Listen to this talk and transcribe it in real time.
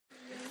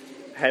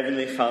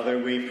Heavenly Father,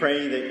 we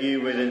pray that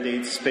you would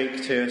indeed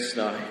speak to us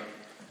now.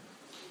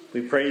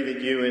 We pray that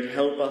you would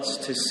help us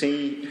to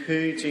see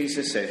who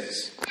Jesus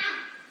is.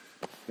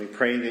 We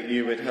pray that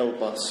you would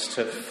help us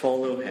to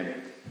follow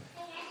him.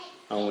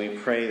 And we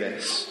pray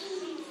this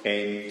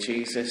in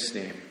Jesus'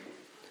 name.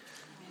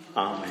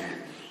 Amen.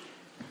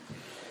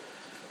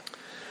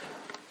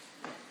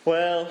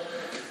 Well,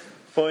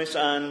 boys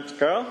and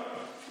girl,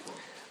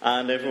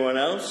 and everyone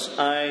else,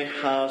 I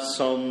have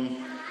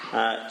some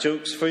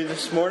jokes for you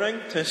this morning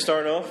to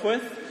start off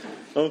with.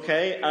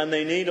 Okay, and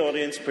they need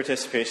audience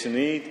participation. They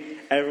need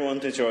everyone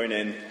to join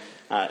in.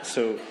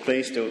 So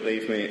please don't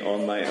leave me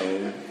on my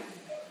own.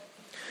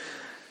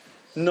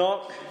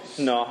 Knock,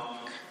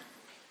 knock.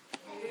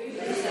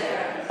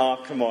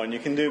 Oh, come on, you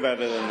can do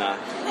better than that.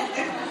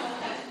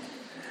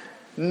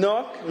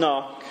 Knock,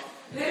 knock.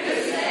 Who's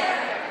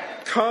there?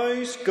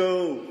 Cows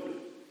go.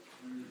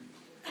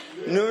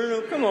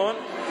 No, come on.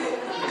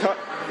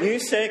 You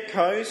say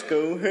cows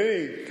go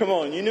who? Come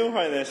on, you know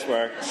how this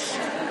works.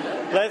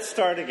 Let's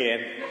start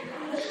again.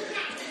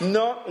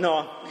 Knock,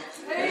 knock.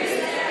 Who's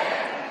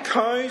there?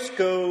 Cows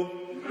go.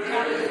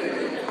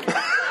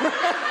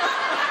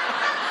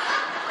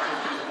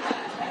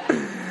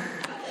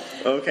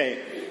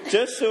 Okay,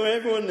 just so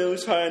everyone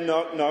knows how a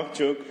knock, knock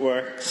joke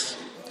works.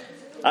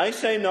 I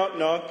say knock,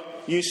 knock,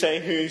 you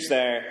say who's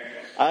there.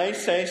 I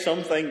say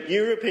something,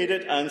 you repeat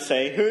it and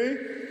say who,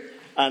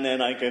 and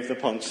then I give the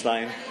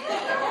punchline.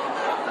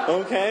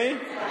 Okay?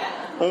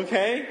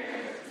 Okay?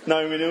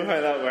 Now we know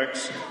how that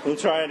works. We'll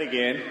try it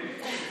again.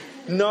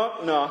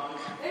 Knock, knock.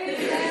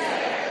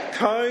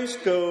 Cows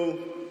go.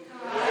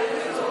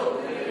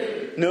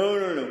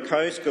 No.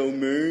 Cows go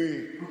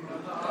moo.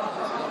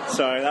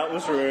 Sorry, that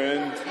was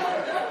ruined.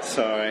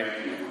 Sorry.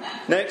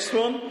 Next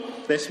one.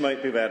 This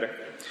might be better.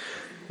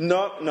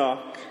 Knock,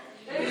 knock.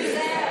 Who's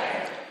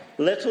there?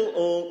 Little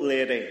old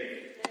lady.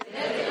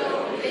 Little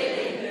old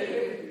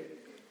lady.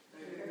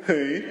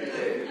 Who?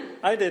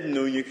 I didn't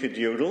know you could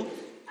yodel.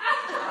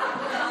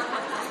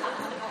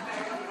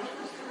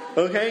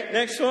 Okay,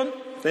 next one.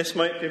 This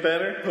might be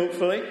better,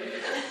 hopefully.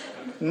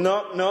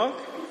 Knock, knock.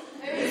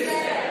 Who's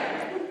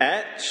there?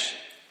 Etch.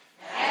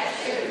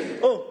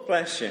 Oh,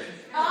 bless you.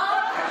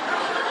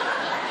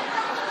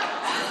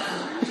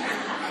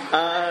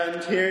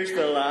 And here's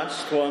the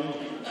last one.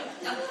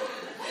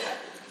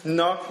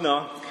 Knock,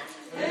 knock.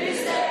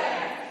 Who's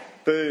there?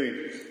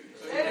 Boo.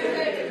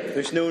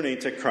 There's no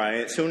need to cry,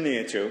 it's only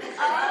a joke.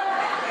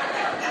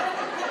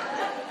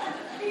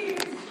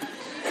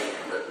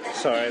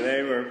 Sorry,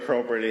 they were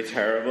properly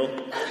terrible.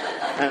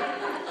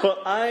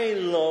 But I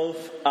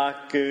love a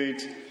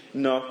good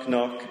knock,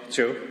 knock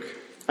joke.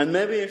 And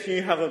maybe if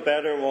you have a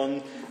better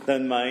one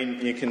than mine,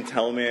 you can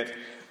tell me it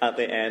at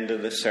the end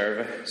of the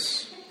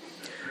service.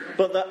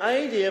 But the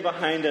idea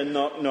behind a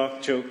knock,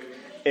 knock joke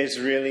is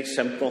really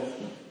simple.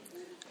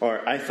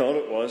 Or I thought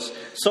it was.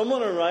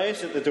 Someone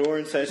arrives at the door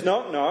and says,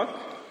 knock, knock.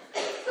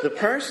 The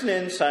person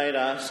inside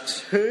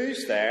asks,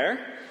 who's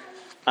there?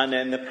 And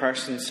then the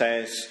person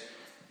says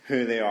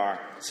who they are.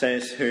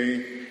 Says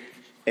who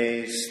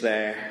is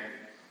there.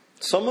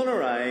 Someone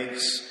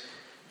arrives.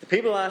 The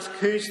people ask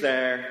who's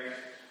there.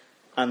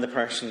 And the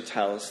person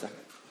tells them.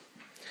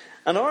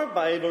 And our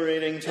Bible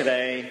reading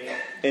today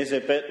is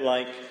a bit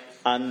like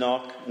a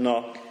knock,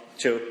 knock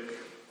joke.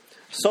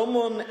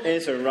 Someone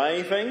is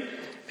arriving.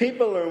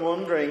 People are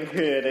wondering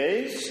who it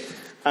is,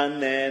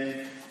 and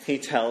then he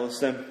tells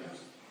them.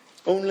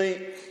 Only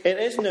it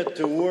isn't a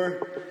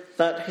door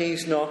that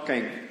he's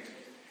knocking.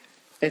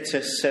 It's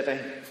a city.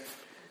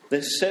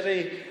 The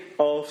city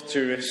of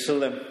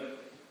Jerusalem.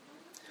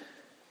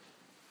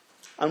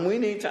 And we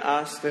need to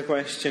ask the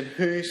question,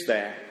 who's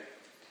there?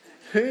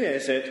 Who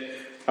is it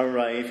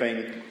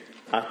arriving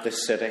at the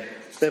city?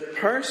 The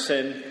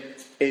person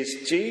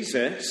is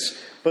Jesus,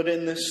 but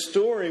in the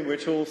story we're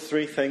told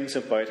three things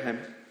about him.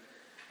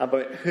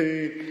 About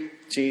who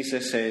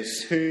Jesus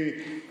is, who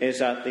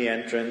is at the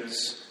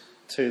entrance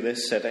to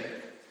this city.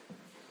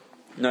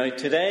 Now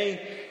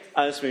today,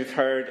 as we've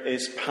heard,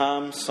 is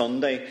Palm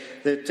Sunday,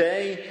 the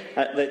day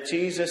that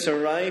Jesus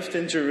arrived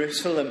in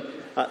Jerusalem,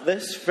 at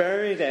this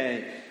very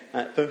day,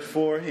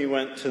 before he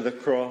went to the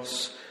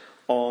cross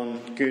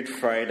on Good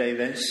Friday,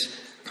 this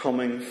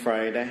coming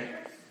Friday.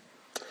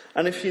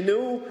 And if you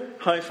know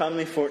how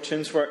Family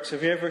Fortunes works,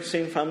 have you ever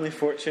seen Family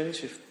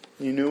Fortunes?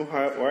 You know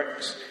how it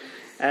works.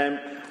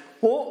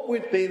 What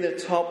would be the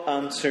top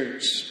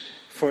answers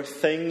for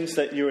things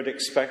that you would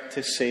expect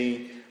to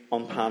see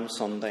on Palm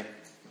Sunday?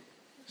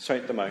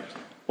 Shout them out.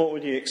 What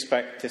would you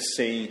expect to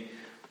see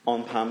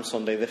on Palm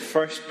Sunday? The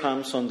first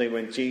Palm Sunday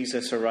when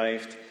Jesus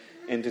arrived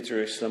into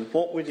Jerusalem.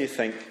 What would you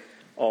think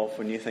of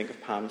when you think of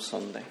Palm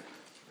Sunday?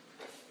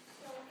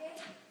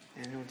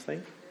 Anyone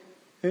think?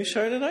 Who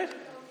shouted out?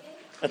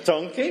 A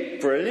donkey.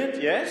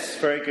 Brilliant. Yes,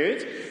 very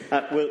good.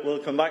 We'll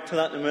come back to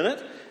that in a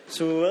minute.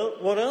 So we will.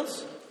 What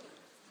else?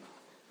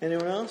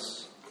 Anyone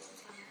else?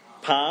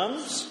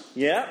 Palms.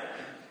 Yeah.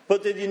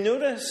 But did you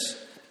notice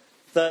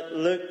that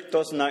Luke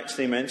doesn't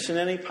actually mention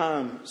any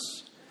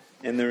palms?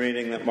 in the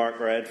reading that Mark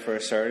read for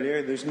us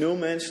earlier. There's no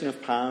mention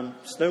of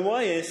palms. Now,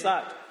 why is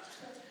that?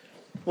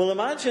 Well,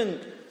 imagine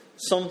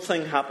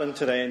something happened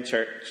today in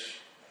church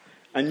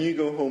and you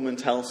go home and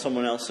tell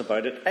someone else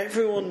about it.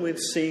 Everyone would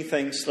see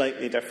things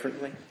slightly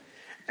differently.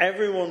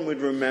 Everyone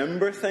would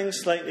remember things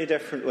slightly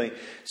differently.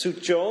 So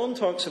John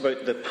talks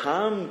about the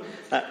palm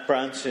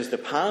branches, the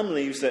palm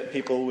leaves that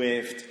people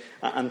waved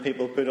and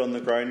people put on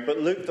the ground. But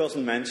Luke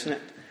doesn't mention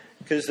it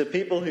because the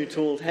people who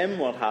told him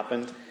what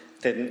happened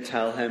didn't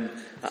tell him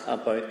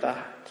about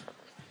that.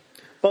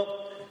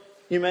 But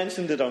you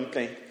mentioned the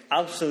donkey.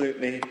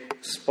 Absolutely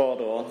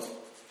spot on.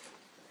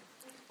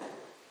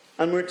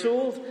 And we're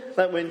told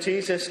that when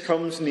Jesus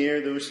comes near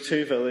those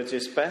two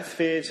villages,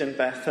 Bethphage and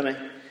Bethany,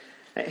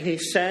 he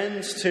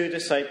sends two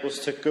disciples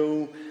to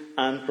go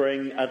and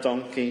bring a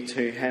donkey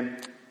to him.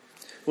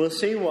 We'll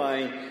see why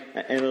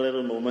in a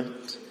little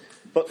moment.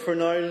 But for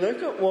now,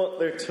 look at what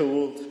they're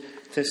told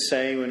to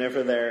say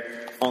whenever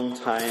they're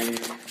untying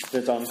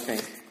the donkey.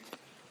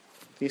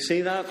 You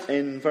see that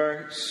in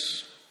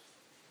verse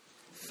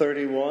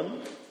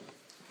 31?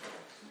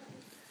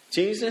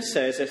 Jesus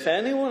says, if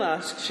anyone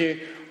asks you,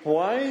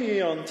 why are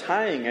you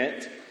untying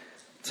it?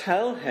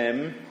 Tell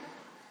him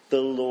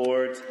the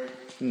Lord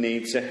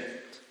needs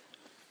it.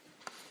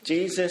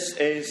 Jesus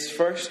is,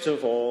 first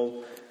of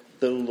all,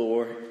 the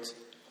Lord.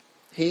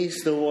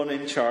 He's the one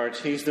in charge.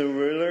 He's the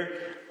ruler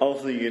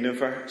of the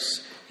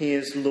universe. He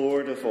is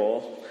Lord of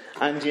all.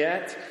 And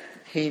yet,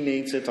 he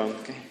needs a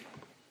donkey.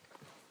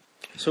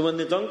 So when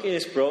the donkey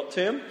is brought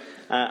to him,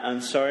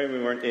 and sorry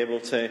we weren't able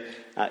to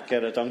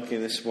get a donkey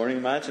this morning.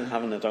 Imagine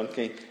having a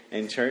donkey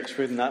in church.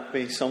 Wouldn't that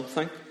be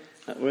something?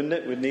 Wouldn't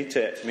it? We'd need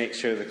to make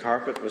sure the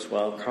carpet was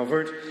well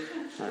covered.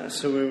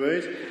 So we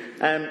would.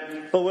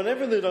 But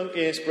whenever the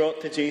donkey is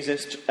brought to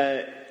Jesus,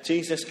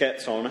 Jesus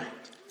gets on it.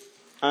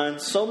 And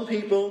some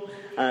people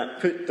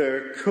put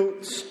their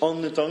coats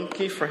on the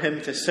donkey for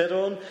him to sit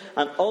on.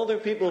 And other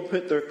people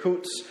put their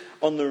coats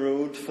on the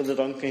road for the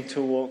donkey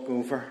to walk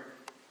over.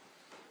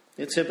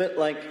 It's a bit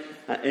like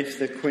if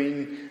the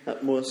Queen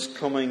was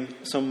coming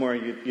somewhere,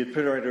 you'd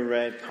put out a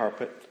red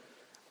carpet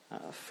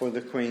for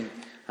the Queen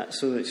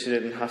so that she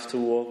didn't have to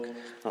walk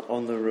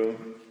on the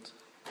road.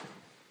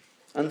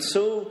 And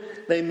so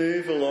they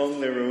move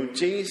along the road.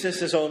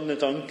 Jesus is on the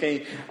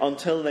donkey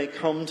until they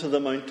come to the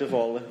Mount of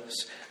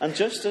Olives. And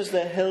just as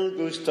the hill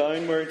goes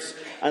downwards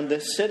and the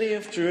city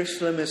of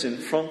Jerusalem is in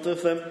front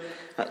of them,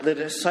 the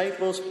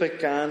disciples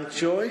began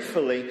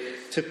joyfully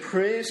to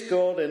praise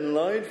God in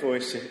loud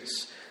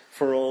voices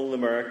for all the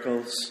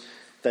miracles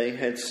they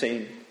had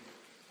seen.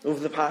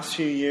 Over the past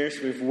few years,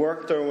 we've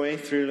worked our way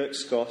through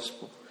Luke's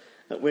Gospel.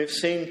 We've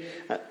seen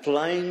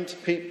blind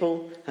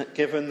people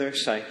given their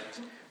sight.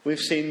 We've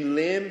seen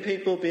lame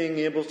people being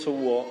able to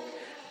walk.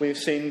 We've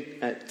seen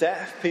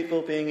deaf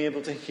people being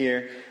able to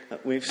hear.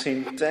 We've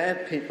seen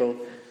dead people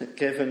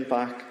given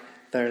back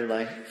their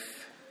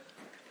life.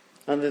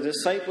 And the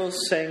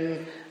disciples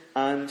sing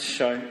and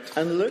shout.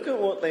 And look at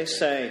what they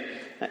say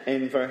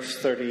in verse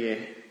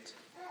 38.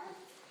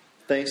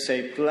 They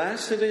say,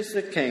 "Blessed is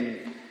the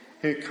King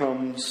who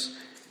comes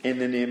in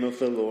the name of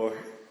the Lord."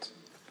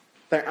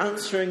 They're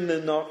answering the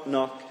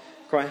knock-knock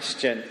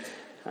question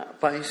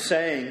by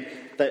saying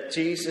that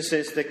Jesus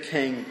is the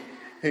King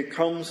who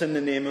comes in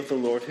the name of the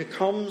Lord, who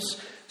comes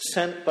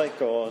sent by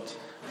God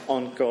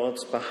on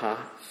God's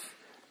behalf.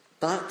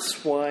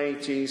 That's why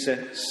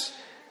Jesus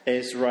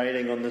is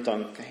riding on the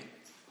donkey.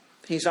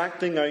 He's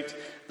acting out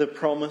the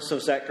promise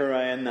of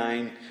Zechariah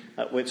 9,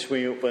 at which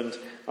we opened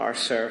our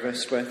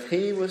service with.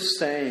 He was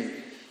saying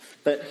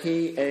that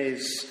he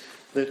is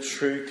the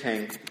true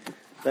King,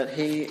 that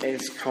he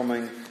is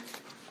coming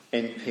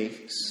in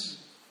peace.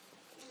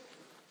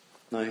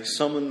 Now,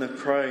 some in the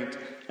crowd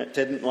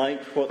didn't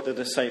like what the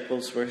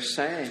disciples were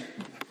saying.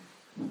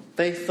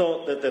 They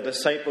thought that the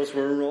disciples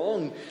were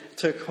wrong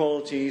to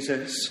call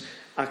Jesus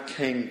a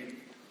king.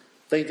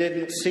 They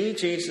didn't see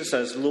Jesus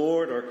as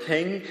Lord or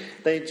King.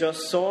 They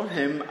just saw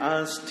him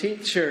as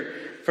teacher.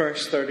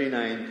 Verse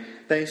 39.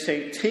 They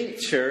say,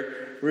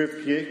 "Teacher,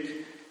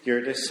 rebuke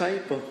your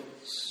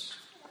disciples."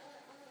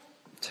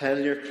 Tell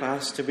your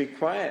class to be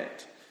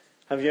quiet.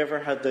 Have you ever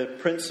had the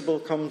principal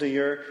come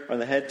to or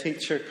the head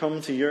teacher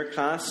come to your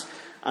class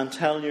and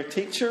tell your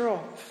teacher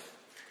off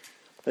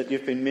that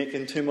you've been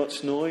making too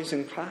much noise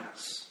in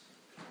class?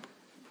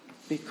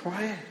 Be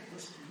quiet.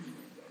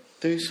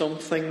 Do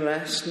something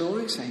less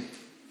noisy.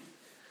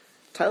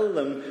 Tell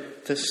them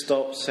to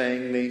stop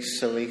saying these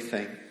silly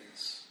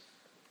things.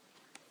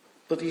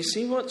 But do you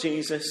see what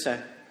Jesus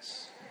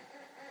says?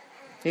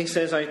 He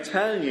says, "I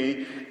tell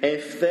you,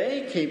 if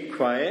they keep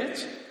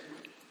quiet,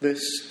 the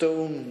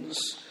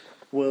stones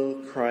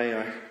will cry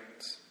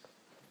out."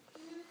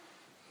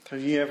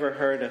 Have you ever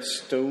heard a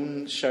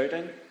stone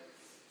shouting?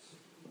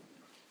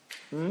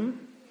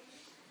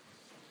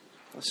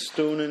 A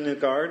stone in the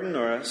garden,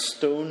 or a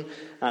stone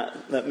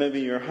that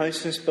maybe your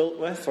house is built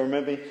with, or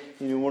maybe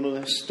one of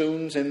the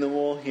stones in the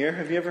wall here.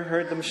 Have you ever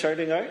heard them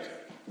shouting out?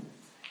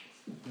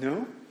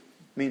 No?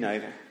 Me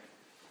neither.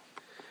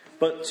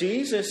 But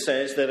Jesus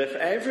says that if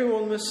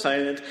everyone was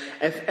silent,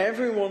 if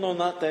everyone on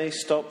that day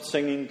stopped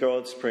singing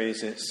God's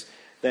praises,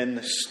 then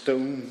the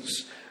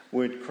stones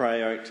would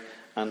cry out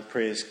and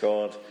praise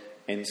God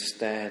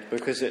instead,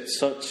 because it's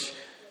such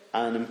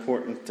an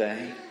important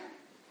day.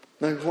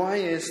 Now, why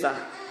is that?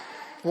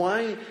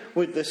 Why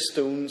would the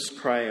stones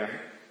cry out?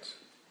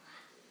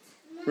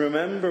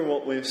 Remember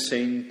what we've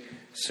seen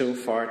so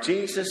far.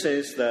 Jesus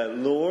is the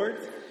Lord.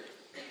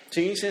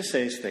 Jesus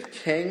is the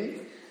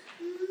King.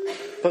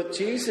 But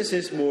Jesus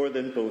is more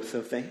than both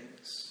of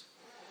these.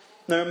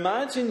 Now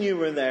imagine you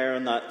were there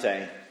on that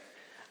day,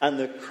 and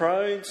the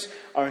crowds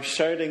are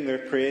shouting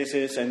their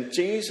praises, and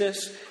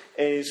Jesus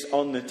is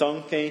on the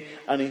donkey,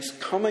 and he's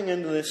coming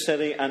into the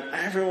city, and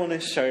everyone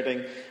is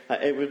shouting.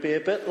 It would be a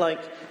bit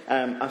like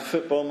a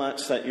football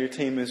match that your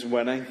team is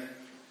winning,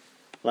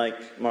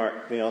 like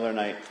Mark the other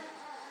night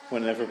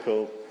when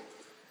Liverpool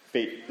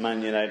beat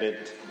Man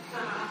United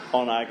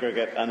on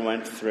aggregate and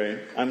went through.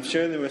 I'm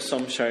sure there was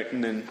some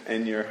shouting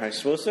in your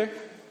house, was there?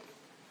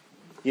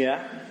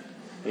 Yeah.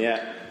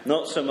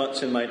 Not so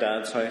much in my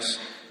dad's house,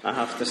 I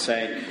have to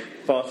say.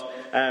 But,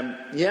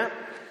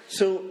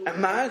 so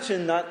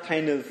imagine that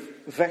kind of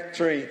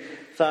victory,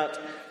 that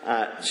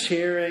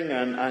cheering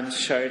and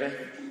shouting.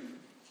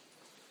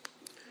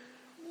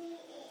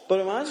 But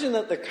imagine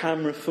that the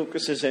camera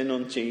focuses in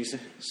on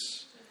Jesus.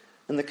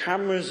 And the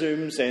camera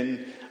zooms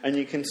in, and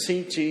you can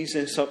see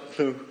Jesus up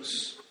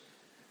close.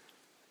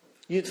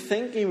 You'd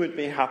think he would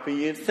be happy.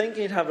 You'd think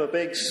he'd have a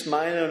big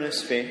smile on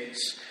his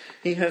face.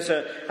 He has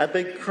a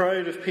big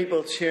crowd of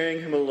people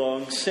cheering him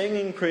along,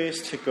 singing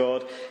praise to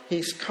God.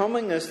 He's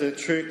coming as the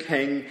true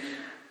King.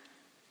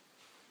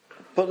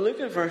 But look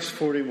at verse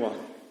 41.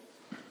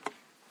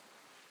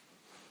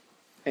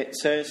 It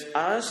says,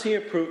 as he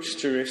approached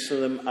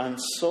Jerusalem and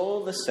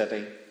saw the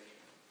city,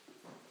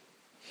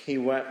 he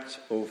wept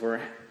over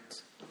it.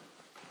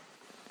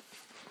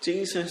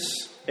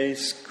 Jesus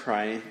is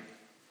crying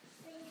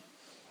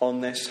on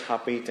this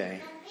happy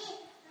day.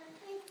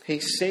 He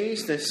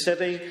sees the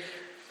city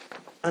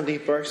and he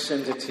bursts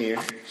into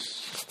tears.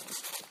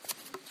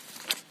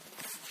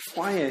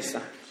 Why is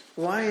that?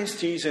 Why is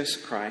Jesus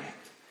crying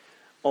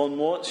on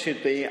what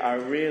should be a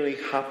really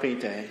happy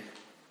day?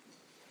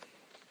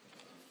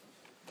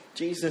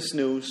 Jesus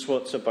knows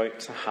what's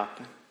about to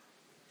happen.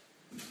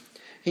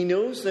 He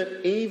knows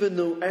that even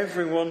though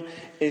everyone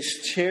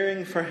is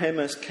cheering for him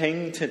as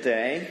king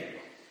today,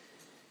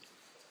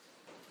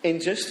 in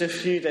just a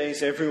few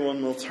days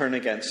everyone will turn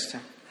against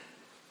him.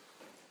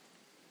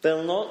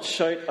 They'll not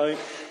shout out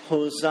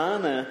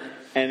Hosanna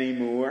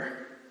anymore.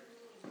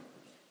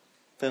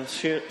 They'll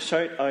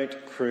shout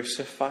out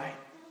crucify.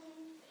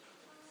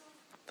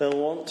 They'll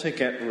want to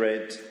get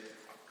rid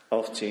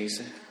of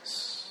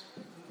Jesus.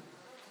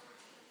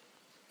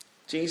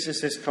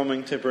 Jesus is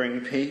coming to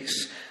bring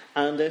peace.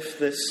 And if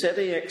the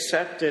city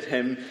accepted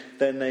him,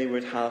 then they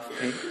would have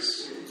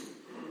peace.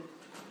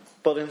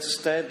 But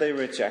instead they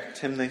reject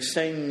him. They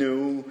say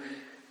no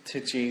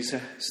to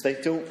Jesus. They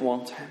don't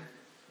want him.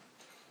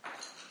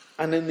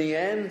 And in the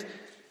end,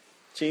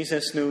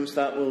 Jesus knows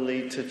that will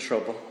lead to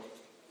trouble.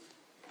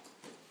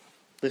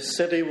 The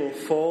city will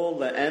fall.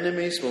 The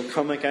enemies will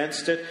come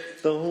against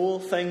it. The whole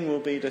thing will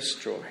be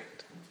destroyed.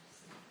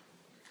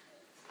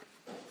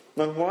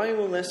 Now, why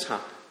will this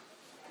happen?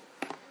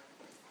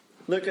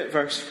 Look at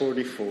verse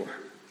 44.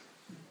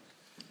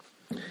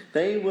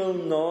 They will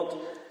not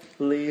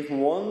leave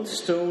one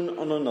stone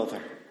on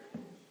another,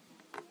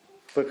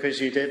 because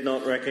you did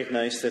not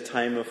recognize the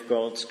time of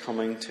God's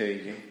coming to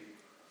you.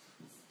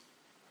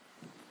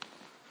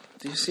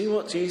 Do you see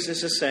what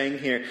Jesus is saying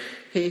here?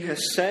 He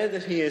has said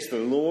that he is the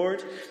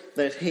Lord,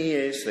 that he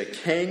is the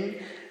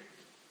King,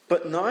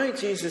 but now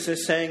Jesus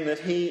is saying that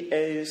he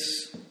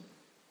is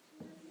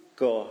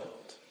God.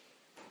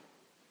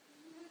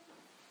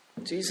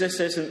 Jesus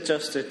isn't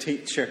just a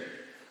teacher,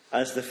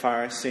 as the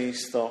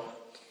Pharisees thought.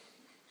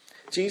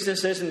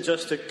 Jesus isn't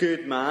just a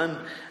good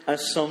man,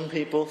 as some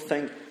people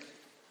think.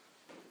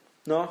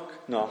 Knock,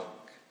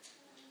 knock.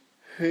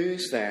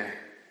 Who's there?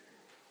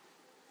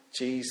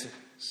 Jesus.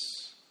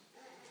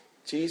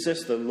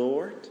 Jesus the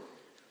Lord.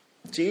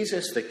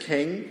 Jesus the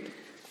King.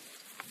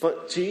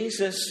 But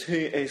Jesus who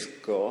is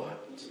God.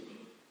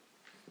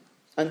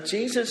 And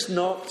Jesus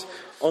knocked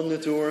on the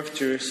door of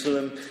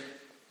Jerusalem,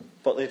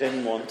 but they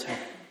didn't want him.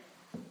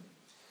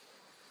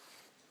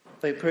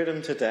 They put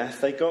him to death.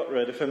 They got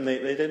rid of him. They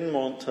didn't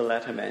want to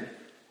let him in.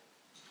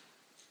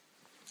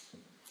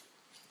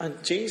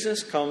 And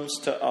Jesus comes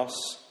to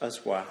us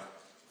as well.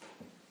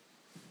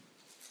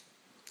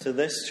 To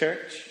this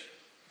church.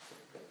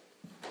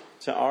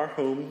 To our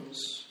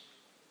homes.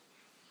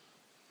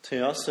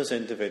 To us as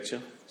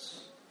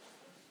individuals.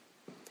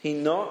 He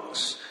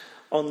knocks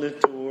on the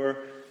door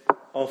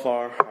of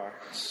our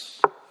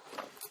hearts.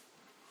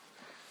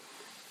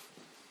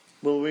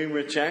 Will we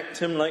reject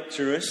him like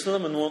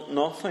Jerusalem and want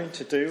nothing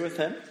to do with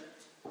him?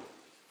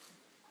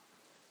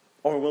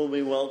 Or will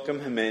we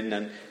welcome him in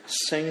and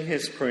sing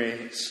his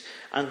praise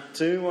and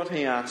do what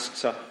he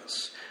asks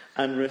us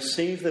and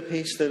receive the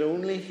peace that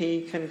only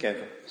he can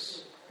give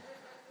us?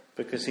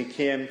 because he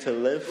came to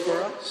live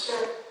for us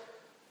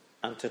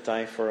and to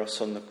die for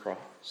us on the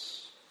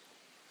cross.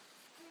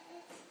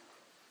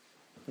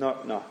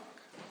 Knock, knock.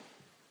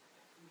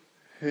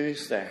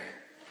 Who's there?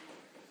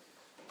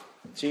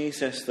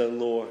 Jesus, the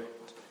Lord,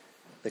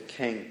 the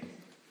King,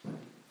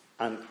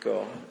 and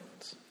God.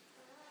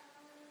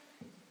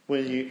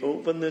 Will you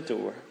open the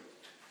door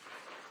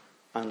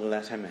and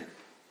let him in?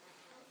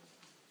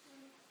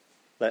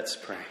 Let's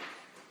pray.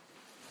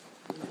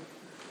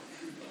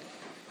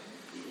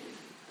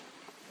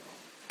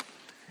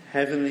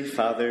 Heavenly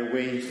Father,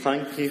 we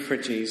thank you for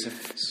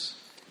Jesus.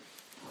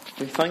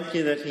 We thank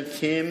you that he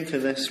came to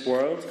this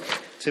world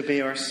to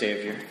be our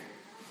Saviour.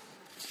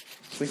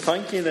 We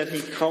thank you that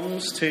he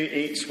comes to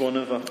each one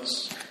of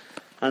us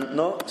and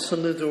knocks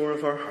on the door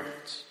of our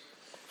hearts.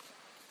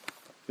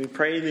 We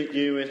pray that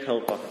you would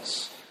help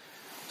us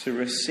to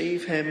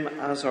receive him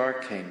as our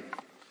King,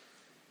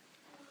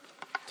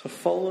 to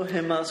follow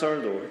him as our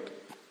Lord,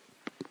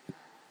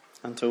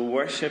 and to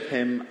worship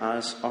him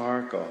as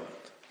our God.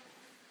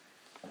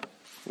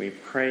 We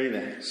pray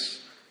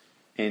this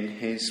in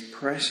his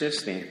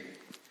precious name.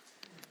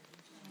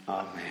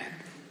 Amen.